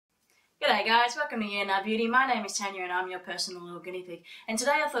G'day guys, welcome to You Beauty. My name is Tanya and I'm your personal little guinea pig. And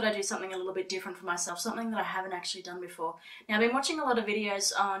today I thought I'd do something a little bit different for myself, something that I haven't actually done before. Now I've been watching a lot of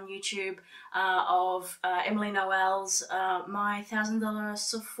videos on YouTube of Emily Noel's My $1,000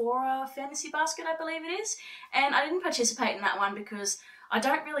 Sephora fantasy basket, I believe it is. And I didn't participate in that one because I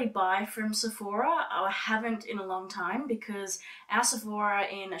don't really buy from Sephora. I haven't in a long time because our Sephora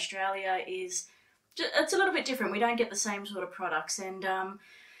in Australia it's a little bit different. We don't get the same sort of products and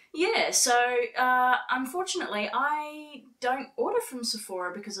yeah, so unfortunately I don't order from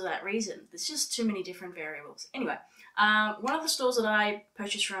Sephora because of that reason. There's just too many different variables. Anyway, one of the stores that I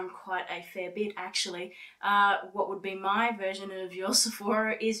purchase from quite a fair bit actually, what would be my version of your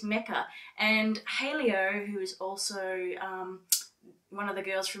Sephora is Mecca. And Hailey O, who is also one of the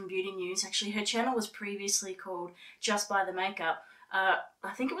girls from Beauty News, actually her channel was previously called Just Buy the Makeup. I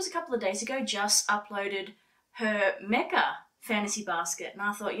think it was a couple of days ago, just uploaded her Mecca fantasy basket, and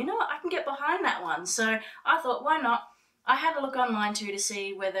I thought, you know what, I can get behind that one. So I thought, why not? I had a look online too to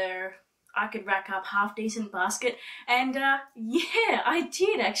see whether I could rack up half decent basket, and yeah, I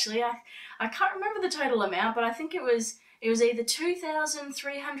did actually. I can't remember the total amount, but I think it was either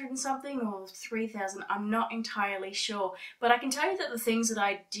 2,300 and something or 3,000. I'm not entirely sure, but I can tell you that the things that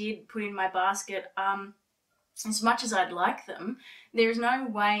I did put in my basket, as much as I'd like them, there's no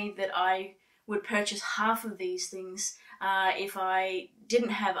way that I would purchase half of these things if I didn't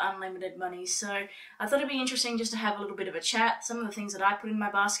have unlimited money. So I thought it'd be interesting just to have a little bit of a chat, some of the things that I put in my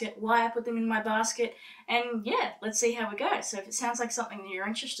basket, why I put them in my basket, and yeah, let's see how we go. So if it sounds like something that you're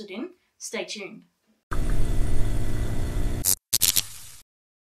interested in, stay tuned.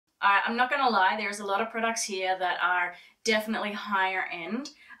 Alright, I'm not going to lie, there's a lot of products here that are definitely higher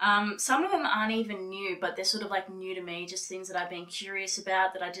end. Some of them aren't even new, but they're sort of like new to me, just things that I've been curious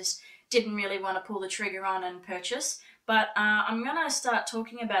about that I just didn't really want to pull the trigger on and purchase. But I'm going to start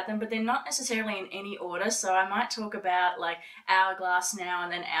talking about them, but they're not necessarily in any order, so I might talk about like Hourglass now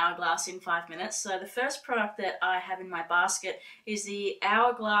and then Hourglass in 5 minutes. So the first product that I have in my basket is the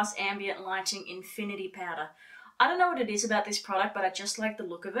Hourglass Ambient Lighting Infinity Powder. I don't know what it is about this product, but I just like the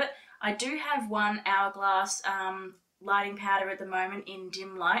look of it. I do have one Hourglass lighting powder at the moment in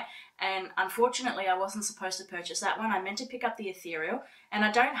dim light, and unfortunately I wasn't supposed to purchase that one. I meant to pick up the ethereal, and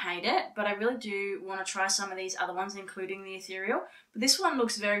I don't hate it, but I really do want to try some of these other ones, including the ethereal. But this one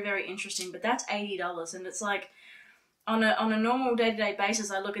looks very, very interesting, but that's $80, and it's like, on a normal day-to-day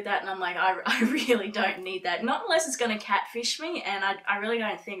basis, I look at that and I'm like, I really don't need that. Not unless it's going to catfish me, and I really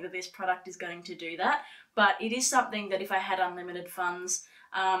don't think that this product is going to do that. But it is something that if I had unlimited funds,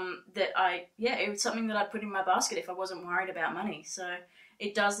 it was something that I'd put in my basket if I wasn't worried about money. So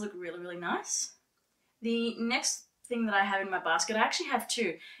it does look really, really nice. The next thing that I have in my basket, I actually have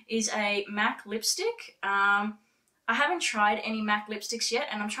two, is a MAC lipstick. I haven't tried any MAC lipsticks yet,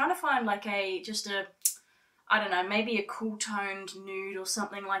 and I'm trying to find like I don't know, maybe a cool toned nude or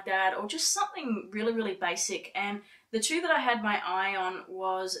something like that, or just something really, really basic. And the two that I had my eye on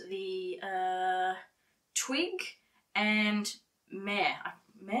was the Twig and Mare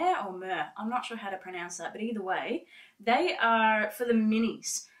or Myrrh, I'm not sure how to pronounce that, but either way, they are, for the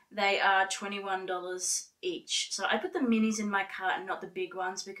minis, they are $21 each. So I put the minis in my cart and not the big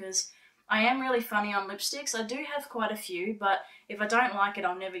ones because I am really funny on lipsticks. I do have quite a few, but if I don't like it,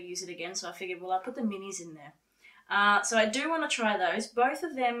 I'll never use it again. So I figured, well, I'll put the minis in there. So I do want to try those. Both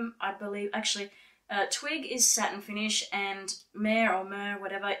of them, I believe, actually, Twig is satin finish and Mare or Myrrh,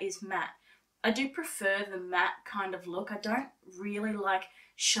 whatever, is matte. I do prefer the matte kind of look. I don't really like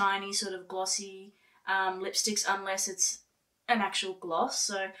shiny, sort of glossy lipsticks unless it's an actual gloss.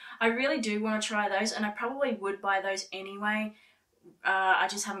 So I really do want to try those, and I probably would buy those anyway. I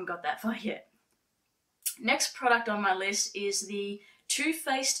just haven't got that far yet. Next product on my list is the Too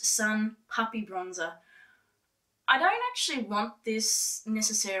Faced Sun Puppy Bronzer. I don't actually want this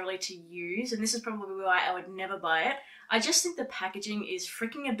necessarily to use, and this is probably why I would never buy it. I just think the packaging is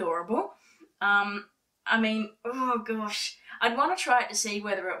freaking adorable. I mean, oh gosh, I'd want to try it to see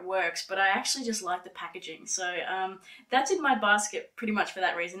whether it works, but I actually just like the packaging. So that's in my basket pretty much for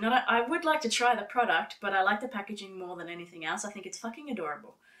that reason. I would like to try the product, but I like the packaging more than anything else. I think it's fucking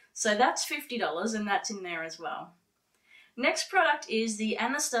adorable. So that's $50, and that's in there as well. Next product is the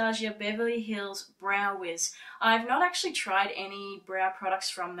Anastasia Beverly Hills Brow Wiz. I've not actually tried any brow products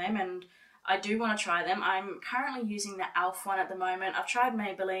from them, and I do want to try them. I'm currently using the e.l.f. one at the moment. I've tried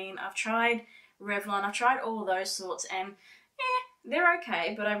Maybelline, I've tried Revlon, I've tried all those sorts, and they're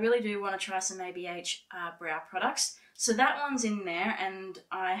okay, but I really do want to try some ABH brow products. So that one's in there, and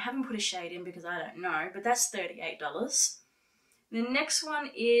I haven't put a shade in because I don't know, but that's $38. The next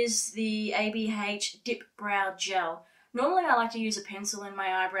one is the ABH Dip Brow Gel. Normally I like to use a pencil in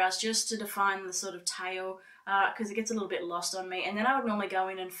my eyebrows just to define the sort of tail, because it gets a little bit lost on me. And then I would normally go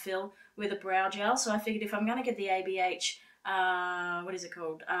in and fill with a brow gel. So I figured if I'm going to get the ABH, what is it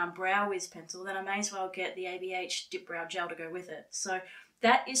called, Brow Wiz pencil, then I may as well get the ABH Dip Brow Gel to go with it. So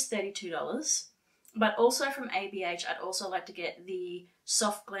that is $32. But also from ABH, I'd also like to get the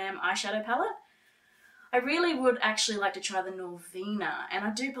Soft Glam eyeshadow palette. I really would actually like to try the Norvina, and I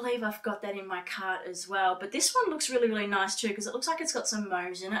do believe I've got that in my cart as well. But this one looks really, really nice too, because it looks like it's got some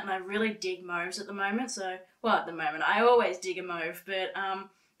mauves in it, and I really dig mauves at the moment. So, well, at the moment, I always dig a mauve, but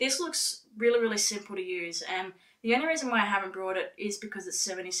this looks really, really simple to use. And the only reason why I haven't brought it is because it's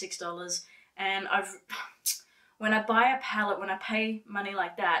 $76, and when I buy a palette, when I pay money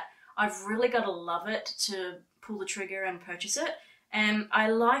like that, I've really got to love it to pull the trigger and purchase it. And I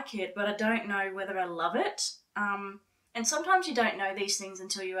like it, but I don't know whether I love it. And sometimes you don't know these things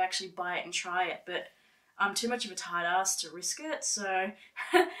until you actually buy it and try it, but I'm too much of a tight ass to risk it, so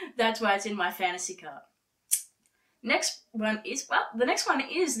that's why it's in my fantasy cart. Next one is, well, the next one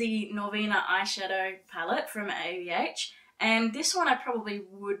is the Norvina eyeshadow palette from ABH, and this one I probably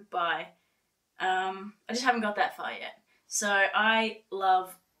would buy. I just haven't got that far yet. So I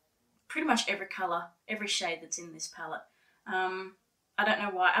love pretty much every colour, every shade that's in this palette. I don't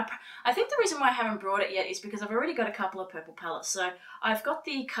know why. I think the reason why I haven't brought it yet is because I've already got a couple of purple palettes. So I've got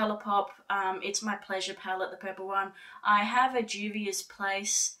the Colourpop, It's My Pleasure palette, the purple one. I have a Juvia's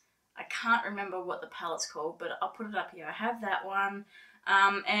Place. I can't remember what the palette's called, but I'll put it up here. I have that one.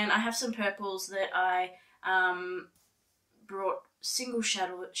 And I have some purples that I brought single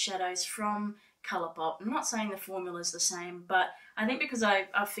shadows from Colourpop. I'm not saying the formula's the same, but I think because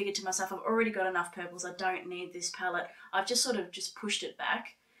I've figured to myself I've already got enough purples, I don't need this palette. I've just sort of just pushed it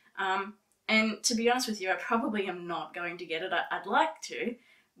back. And to be honest with you, I probably am not going to get it. I'd like to,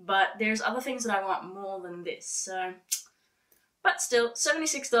 but there's other things that I want more than this. So, but still,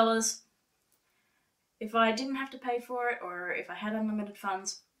 $76. If I didn't have to pay for it, or if I had unlimited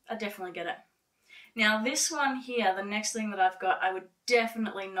funds, I'd definitely get it. Now this one here, the next thing that I've got, I would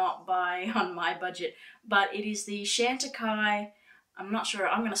definitely not buy on my budget, but it is the Chantecaille, I'm not sure,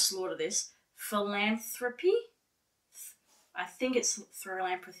 I'm going to slaughter this, Philanthropy? I think it's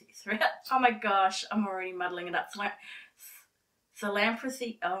Philanthropy. Oh my gosh, I'm already muddling it up.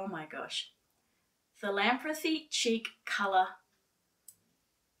 Philanthropy, oh my gosh. Philanthropy Cheek Colour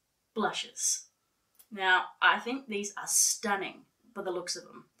Blushes. Now, I think these are stunning by the looks of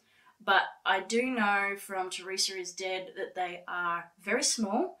them. But I do know from Teresa Is Dead that they are very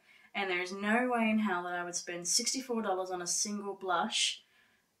small, and there is no way in hell that I would spend $64 on a single blush,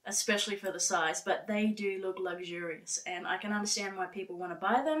 especially for the size, but they do look luxurious, and I can understand why people want to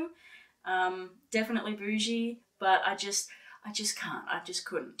buy them. Definitely bougie, but I just can't, I just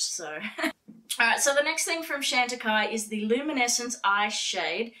couldn't, so. Alright, so the next thing from Chantecaille is the Luminescence Eye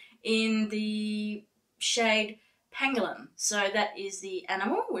Shade in the shade Pangolin. So that is the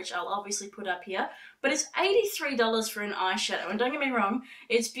Animal, which I'll obviously put up here. But it's $83 for an eyeshadow. And don't get me wrong,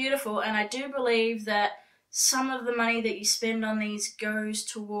 it's beautiful. And I do believe that some of the money that you spend on these goes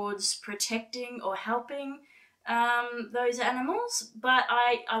towards protecting or helping those animals. But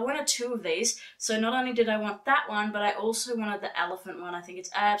I wanted two of these. So not only did I want that one, but I also wanted the elephant one. I think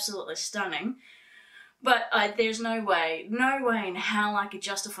it's absolutely stunning. But there's no way in hell I could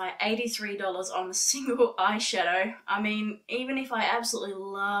justify $83 on a single eyeshadow. I mean, even if I absolutely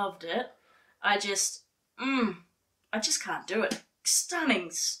loved it, I just can't do it. Stunning,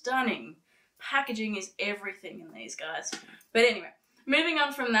 stunning. Packaging is everything in these guys. But anyway, moving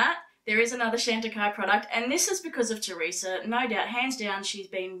on from that, there is another Chantecaille product, and this is because of Teresa. No doubt, hands down, she's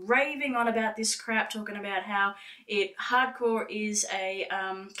been raving on about this crap, talking about how it hardcore is a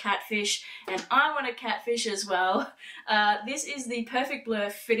catfish, and I want a catfish as well. This is the Perfect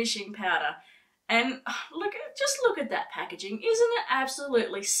Blur Finishing Powder. And just look at that packaging. Isn't it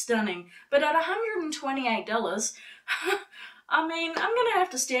absolutely stunning? But at $128, I mean, I'm going to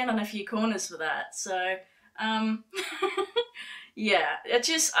have to stand on a few corners for that. So, yeah, I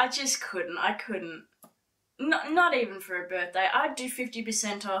just couldn't. I couldn't. Not even for a birthday. I'd do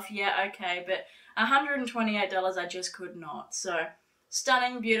 50% off, yeah, okay, but $128 I just could not. So,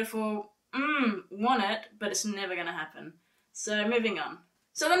 stunning, beautiful, want it, but it's never going to happen. So, moving on.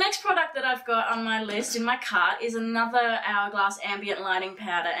 So the next product that I've got on my list in my cart is another Hourglass Ambient Lighting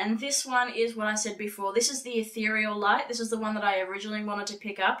Powder, and this one is what I said before. This is the Ethereal Light. This is the one that I originally wanted to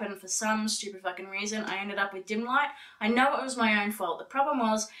pick up, and for some stupid fucking reason I ended up with Dim Light. I know it was my own fault. The problem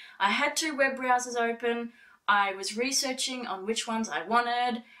was I had two web browsers open, I was researching on which ones I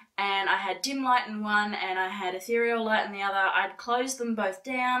wanted, and I had dim light in one and I had ethereal light in the other. I'd closed them both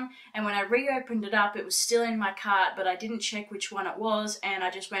down, and when I reopened it up, it was still in my cart, but I didn't check which one it was, and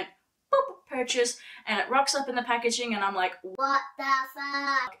I just went, boop, purchase, and it rocks up in the packaging, and I'm like, what the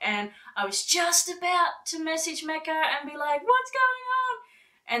fuck? And I was just about to message Mecca and be like, what's going on?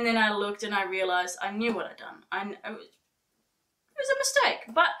 And then I looked and I realised I knew what I'd done. It was a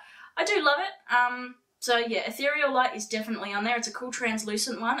mistake, but I do love it. So yeah, ethereal light is definitely on there. It's a cool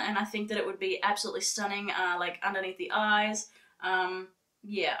translucent one, and I think that it would be absolutely stunning, like underneath the eyes.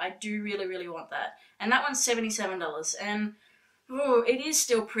 Yeah, I do really, really want that. And that one's $77, and ooh, it is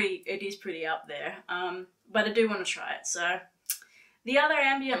pretty up there. But I do want to try it. So the other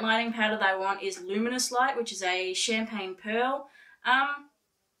ambient lighting powder that I want is Luminous Light, which is a champagne pearl.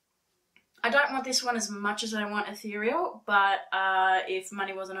 I don't want this one as much as I want ethereal, but if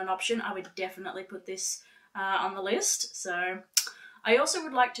money wasn't an option, I would definitely put this on the list. So I also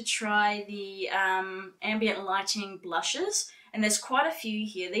would like to try the ambient lighting blushes, and there's quite a few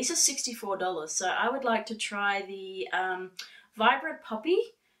here. These are $64, so I would like to try the Vibrant Poppy,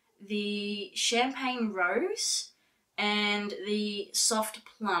 the Champagne Rose, and the Soft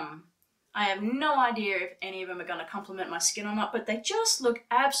Plum. I have no idea if any of them are going to complement my skin or not, but they just look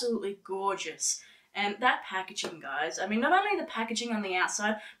absolutely gorgeous. And that packaging, guys, I mean, not only the packaging on the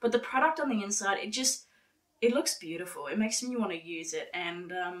outside, but the product on the inside, it looks beautiful. It makes me want to use it.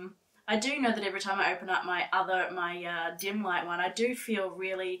 And I do know that every time I open up my dim light one, I do feel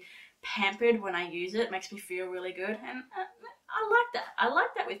really pampered when I use it. It makes me feel really good. And I like that. I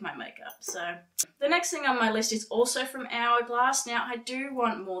like that with my makeup. So the next thing on my list is also from Hourglass. Now, I do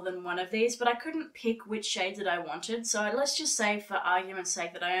want more than one of these, but I couldn't pick which shades that I wanted. So let's just say, for argument's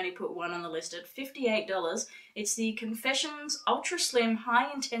sake, that I only put one on the list at $58. It's the Confessions Ultra Slim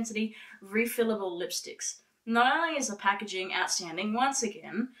High Intensity Refillable Lipsticks. Not only is the packaging outstanding, once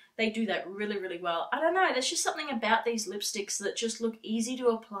again, they do that really, really well. I don't know, there's just something about these lipsticks that just look easy to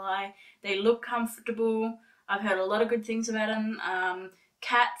apply. They look comfortable. I've heard a lot of good things about them.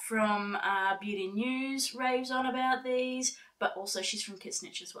 Kat from Beauty News raves on about these, but also she's from Kit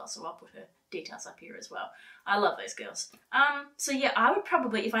Snitch as well, so I'll put her details up here as well. I love those girls. So yeah, I would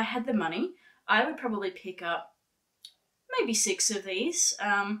probably, if I had the money, I would probably pick up maybe 6 of these.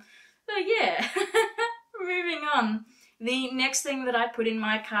 But yeah, moving on. The next thing that I put in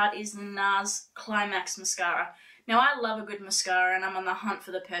my cart is the NARS Climax Mascara. Now, I love a good mascara, and I'm on the hunt for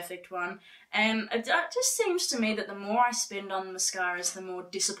the perfect one. And it just seems to me that the more I spend on mascaras, the more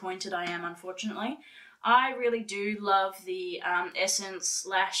disappointed I am, unfortunately. I really do love the Essence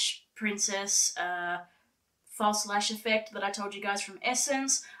Lash Princess False Lash Effect that I told you guys from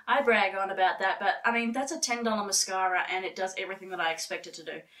Essence. I brag on about that, but I mean, that's a $10 mascara, and it does everything that I expect it to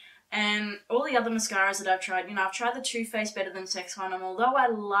do. And all the other mascaras that I've tried, you know, I've tried the Too Faced Better Than Sex one, and although I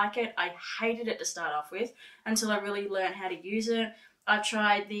like it, I hated it to start off with until I really learned how to use it. I've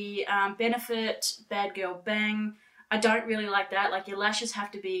tried the Benefit Bad Girl Bang. I don't really like that. Like, your lashes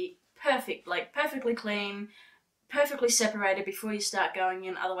have to be perfect, like perfectly clean, perfectly separated before you start going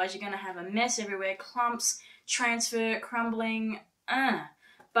in. Otherwise, you're going to have a mess everywhere, clumps, transfer, crumbling.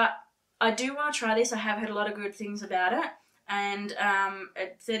 But I do want to try this. I have heard a lot of good things about it. And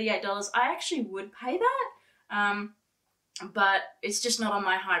at $38, I actually would pay that, but it's just not on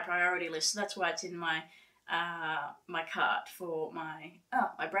my high priority list. So that's why it's in my my cart for my,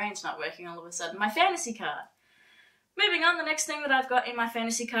 my brain's not working all of a sudden, my fantasy cart. Moving on, the next thing that I've got in my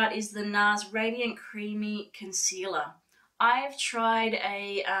fantasy cart is the NARS Radiant Creamy Concealer. I've tried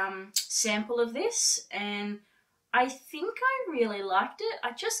a sample of this, and I think I really liked it.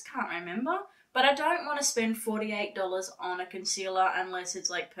 I just can't remember. But I don't want to spend $48 on a concealer unless it's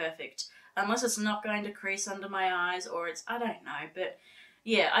like perfect. Unless it's not going to crease under my eyes, or it's, I don't know. But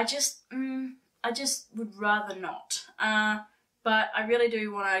yeah, I just would rather not. But I really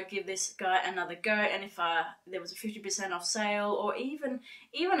do want to give this guy another go. And if there was a 50% off sale, or even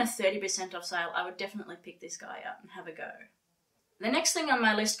a 30% off sale, I would definitely pick this guy up and have a go. The next thing on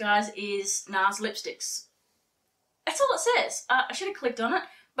my list, guys, is NARS lipsticks. That's all it says. I should have clicked on it.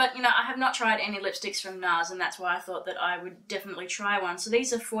 But, you know, I have not tried any lipsticks from NARS, and that's why I thought that I would definitely try one. So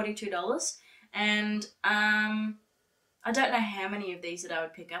these are $42, and I don't know how many of these that I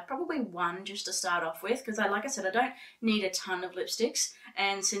would pick up. Probably one just to start off with, because like I said, I don't need a ton of lipsticks.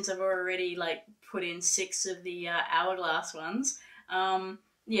 And since I've already, like, put in 6 of the Hourglass ones,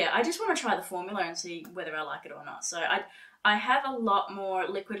 yeah, I just want to try the formula and see whether I like it or not. So I have a lot more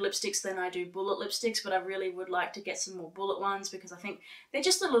liquid lipsticks than I do bullet lipsticks, but I really would like to get some more bullet ones because I think they're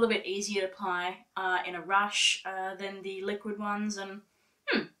just a little bit easier to apply in a rush than the liquid ones. And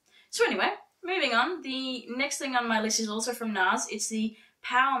So anyway, moving on. The next thing on my list is also from NARS. It's the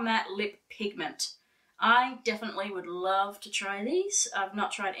Power Matte Lip Pigment. I definitely would love to try these. I've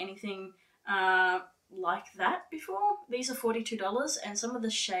not tried anything like that before. These are $42 and some of the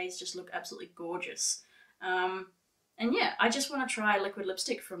shades just look absolutely gorgeous. And yeah, I just want to try liquid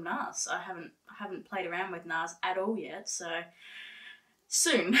lipstick from NARS. I haven't played around with NARS at all yet, so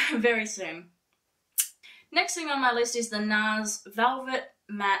soon, very soon. Next thing on my list is the NARS Velvet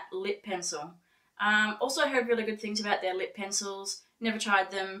Matte Lip Pencil. Also heard really good things about their lip pencils. Never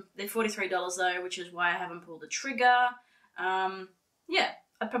tried them. They're $43 though, which is why I haven't pulled the trigger. Yeah,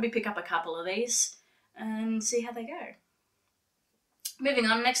 I'd probably pick up a couple of these and see how they go. Moving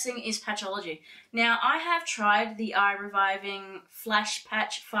on, next thing is Patchology. Now, I have tried the Eye Reviving Flash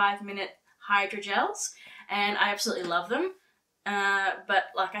Patch 5-minute hydrogels, and I absolutely love them. But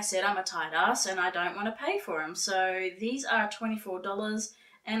like I said, I'm a tight ass and I don't want to pay for them. So these are $24,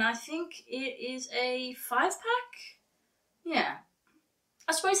 and I think it is a 5-pack. Yeah.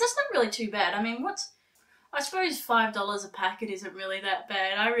 I suppose that's not really too bad. I mean, I suppose $5 a packet isn't really that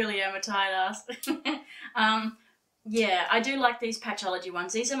bad. I really am a tight ass. Yeah, I do like these Patchology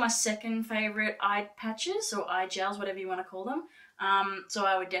ones. These are my second favourite eye patches, or eye gels, whatever you want to call them. So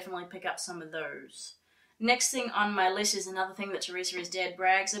I would definitely pick up some of those. Next thing on my list is another thing that Teresa is dead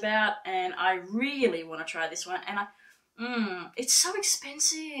brags about, and I really want to try this one. And it's so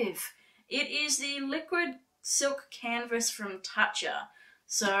expensive. It is the Liquid Silk Canvas from Tatcha.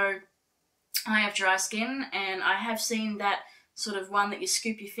 So I have dry skin, and I have seen that sort of one that you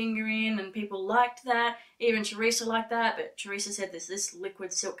scoop your finger in, and people liked that. Even Teresa liked that, but Teresa said this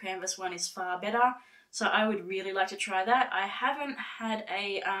Liquid Silk Canvas one is far better. So I would really like to try that. I haven't had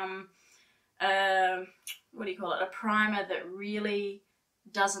a what do you call it? A primer that really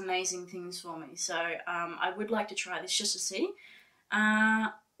does amazing things for me. So I would like to try this just to see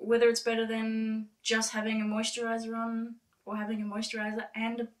whether it's better than just having a moisturizer on, or having a moisturizer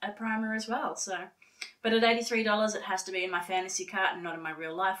and a primer as well. So, but at $83, it has to be in my fantasy cart and not in my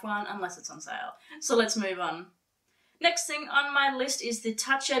real life one, unless it's on sale. So let's move on. Next thing on my list is the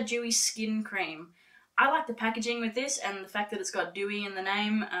Tatcha Dewy Skin Cream. I like the packaging with this, and the fact that it's got dewy in the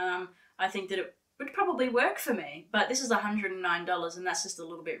name. I think that it would probably work for me, but this is $109, and that's just a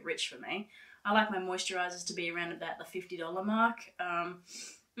little bit rich for me. I like my moisturizers to be around about the $50 mark.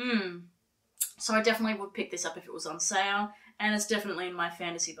 So I definitely would pick this up if it was on sale, and it's definitely in my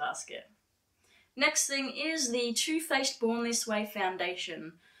fantasy basket. Next thing is the Too Faced Born This Way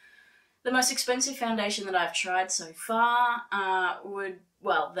foundation. The most expensive foundation that I've tried so far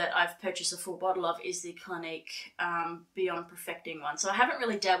that I've purchased a full bottle of is the Clinique Beyond Perfecting one. So I haven't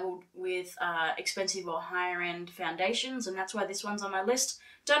really dabbled with expensive or higher end foundations, and that's why this one's on my list.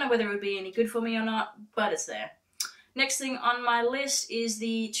 Don't know whether it would be any good for me or not, but it's there. Next thing on my list is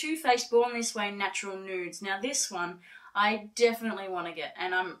the Too Faced Born This Way Natural Nudes. Now this one I definitely want to get,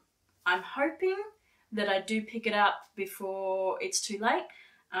 and I'm hoping that I do pick it up before it's too late.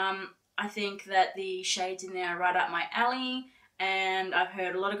 I think that the shades in there are right up my alley, and I've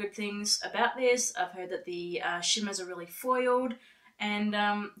heard a lot of good things about this. I've heard that the shimmers are really foiled, and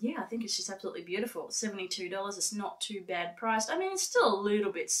yeah, I think it's just absolutely beautiful. $72, it's not too bad priced. I mean, it's still a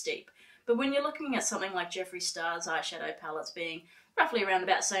little bit steep, but when you're looking at something like Jeffree Star's eyeshadow palettes being roughly around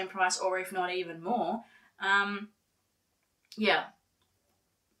about the same price, or if not even more, yeah,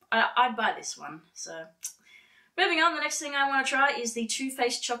 I'd buy this one. So moving on, the next thing I want to try is the Too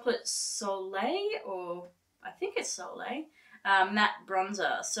Faced Chocolate Soleil, or I think it's Soleil, matte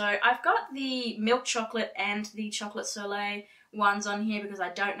bronzer. So I've got the milk chocolate and the chocolate Soleil ones on here because I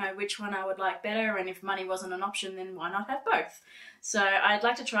don't know which one I would like better, and if money wasn't an option, then why not have both? So I'd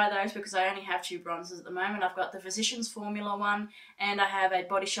like to try those because I only have 2 bronzers at the moment. I've got the Physicians Formula one, and I have a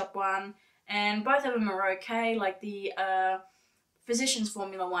Body Shop one, and both of them are okay. Like the Physicians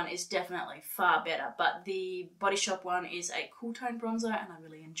Formula one is definitely far better, but the Body Shop one is a cool tone bronzer, and I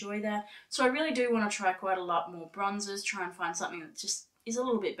really enjoy that. So I really do want to try quite a lot more bronzers, try and find something that just is a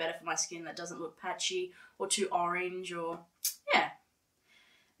little bit better for my skin, that doesn't look patchy or too orange, or yeah.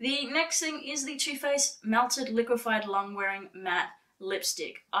 The next thing is the Too Faced Melted Liquefied Long-Wearing Matte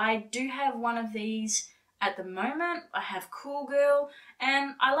Lipstick. I do have one of these at the moment. I have Cool Girl,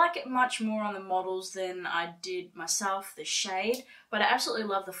 and I like it much more on the models than I did myself, the shade, but I absolutely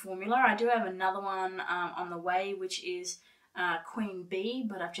love the formula. I do have another one on the way, which is Queen Bee,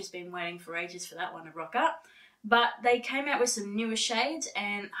 but I've just been waiting for ages for that one to rock up. But they came out with some newer shades,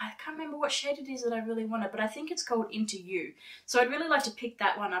 and I can't remember what shade it is that I really wanted, but I think it's called Into You. So I'd really like to pick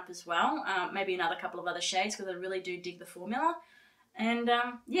that one up as well, maybe another couple of other shades, because I really do dig the formula. And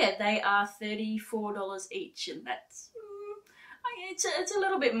yeah, they are $34 each, and that's it's a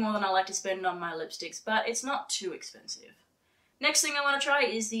little bit more than I like to spend on my lipsticks, but it's not too expensive. Next thing I want to try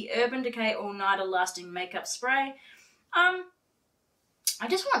is the Urban Decay All Nighter Lasting Makeup Spray. I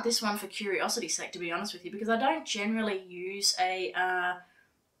just want this one for curiosity's sake, to be honest with you, because I don't generally use a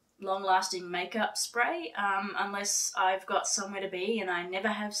long-lasting makeup spray unless I've got somewhere to be, and I never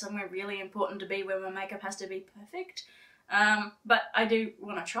have somewhere really important to be where my makeup has to be perfect. But I do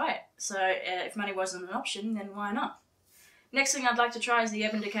want to try it, so if money wasn't an option, then why not? Next thing I'd like to try is the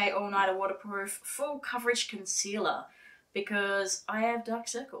Urban Decay All Nighter Waterproof Full Coverage Concealer, because I have dark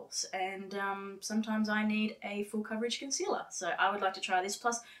circles and sometimes I need a full coverage concealer. So I would like to try this,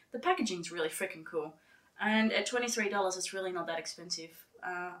 plus the packaging's really freaking cool. And at $23 it's really not that expensive.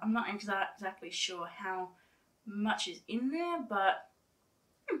 I'm not exactly sure how much is in there, but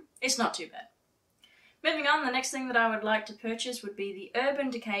it's not too bad. Moving on, the next thing that I would like to purchase would be the Urban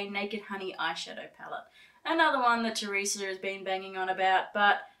Decay Naked Honey Eyeshadow Palette. Another one that Teresa has been banging on about,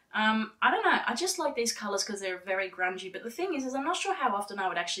 but I don't know, I just like these colours because they're very grungy, but the thing is I'm not sure how often I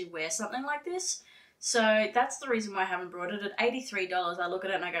would actually wear something like this, so that's the reason why I haven't brought it. At $83, I look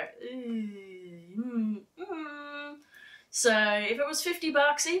at it and I go, So if it was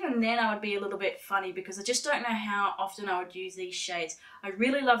 $50, even then I would be a little bit funny, because I just don't know how often I would use these shades. I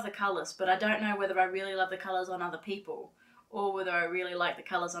really love the colours, but I don't know whether I really love the colours on other people, or whether I really like the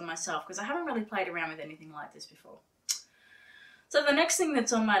colours on myself, because I haven't really played around with anything like this before. So the next thing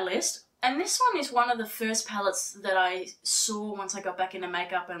that's on my list, and this one is one of the first palettes that I saw once I got back into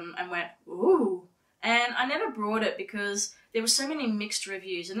makeup and went, ooh. And I never brought it because there were so many mixed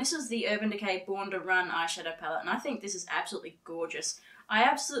reviews. And this is the Urban Decay Born to Run eyeshadow palette. And I think this is absolutely gorgeous. I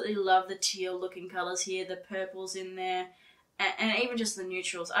absolutely love the teal looking colours here, the purples in there, and even just the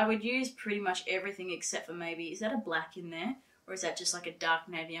neutrals. I would use pretty much everything except for maybe, is that a black in there? Or is that just like a dark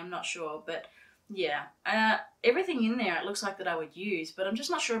navy? I'm not sure, but yeah. Everything in there it looks like that I would use, but I'm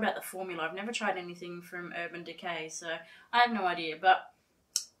just not sure about the formula. I've never tried anything from Urban Decay, so I have no idea. But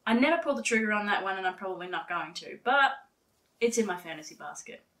I never pulled the trigger on that one, and I'm probably not going to, but it's in my fantasy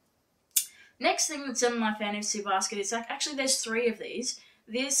basket. Next thing that's in my fantasy basket is actually there's three of these.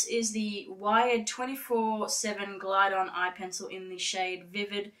 This is the Wired 24/7 Glide On Eye Pencil in the shade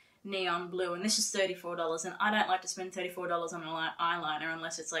Vivid Neon Blue, and this is $34, and I don't like to spend $34 on an eyeliner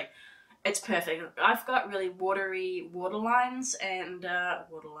unless it's like, it's perfect. I've got really watery waterlines and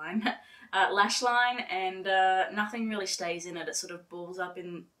lash line, and nothing really stays in it. It sort of balls up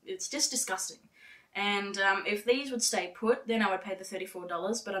in, it's just disgusting. And if these would stay put, then I would pay the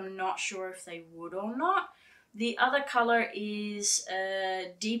 $34, but I'm not sure if they would or not. The other colour is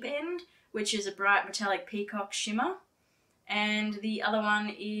Deep End, which is a bright metallic peacock shimmer. And the other one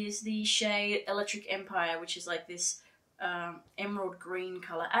is the shade Electric Empire, which is like this emerald green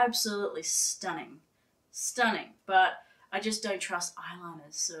colour. Absolutely stunning. Stunning. But I just don't trust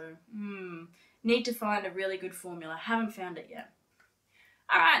eyeliners, so need to find a really good formula. Haven't found it yet.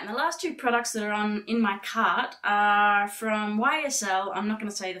 Alright, and the last two products that are in my cart are from YSL. I'm not going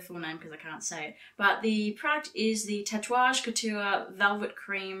to say the full name because I can't say it, but the product is the Tatouage Couture Velvet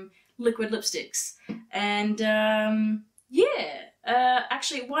Cream Liquid Lipsticks. And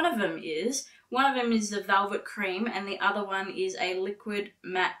actually one of them is the Velvet Cream, and the other one is a Liquid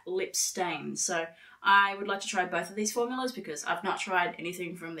Matte Lip Stain. So I would like to try both of these formulas because I've not tried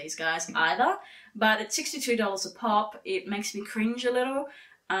anything from these guys either. But at $62 a pop, it makes me cringe a little.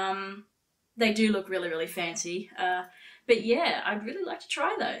 They do look really, really fancy. But yeah, I'd really like to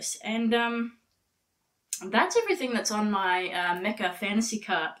try those. And that's everything that's on my Mecca fantasy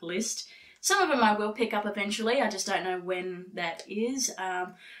cart list. Some of them I will pick up eventually. I just don't know when that is.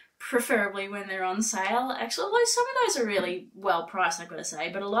 Preferably when they're on sale. Actually, although some of those are really well priced, I've got to say,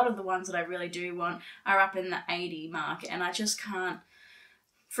 but a lot of the ones that I really do want are up in the 80 mark, and I just can't.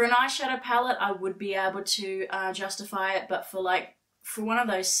 For an eyeshadow palette, I would be able to justify it, but for one of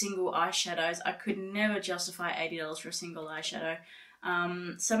those single eyeshadows, I could never justify $80 for a single eyeshadow.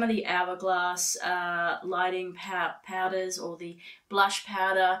 Some of the Hourglass lighting powders, or the blush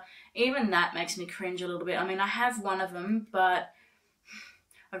powder, even that makes me cringe a little bit. I mean, I have one of them, but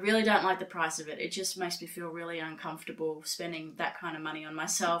I really don't like the price of it. It just makes me feel really uncomfortable spending that kind of money on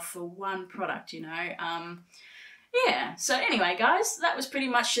myself for one product, you know. Yeah, so anyway, guys, that was pretty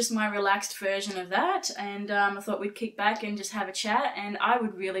much just my relaxed version of that, and I thought we'd kick back and just have a chat, and I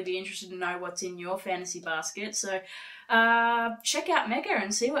would really be interested to know what's in your fantasy basket, so check out Mecca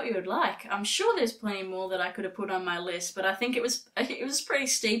and see what you would like. I'm sure there's plenty more that I could have put on my list, but I think it was pretty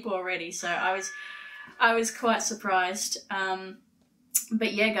steep already, so I was quite surprised.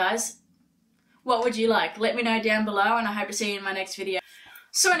 But yeah, guys, what would you like? Let me know down below, and I hope to see you in my next video.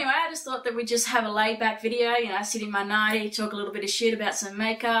 So anyway, I just thought that we'd just have a laid back video, you know, sit in my nightie, talk a little bit of shit about some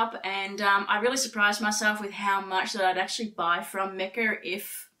makeup, and I really surprised myself with how much that I'd actually buy from Mecca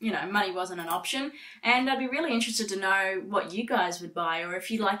if, you know, money wasn't an option. And I'd be really interested to know what you guys would buy, or if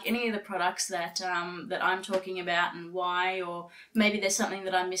you like any of the products that that I'm talking about and why, or maybe there's something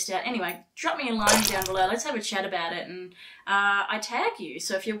that I missed out. Anyway, drop me a line down below, let's have a chat about it, and I tag you.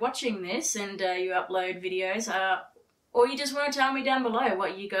 So if you're watching this and you upload videos, or you just want to tell me down below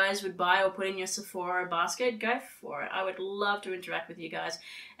what you guys would buy or put in your Sephora basket, go for it. I would love to interact with you guys.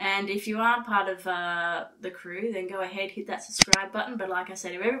 And if you aren't part of the crew, then go ahead, hit that subscribe button. But like I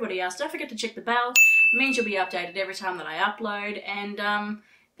said to everybody else, don't forget to check the bell. It means you'll be updated every time that I upload. And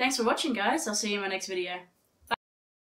thanks for watching, guys. I'll see you in my next video.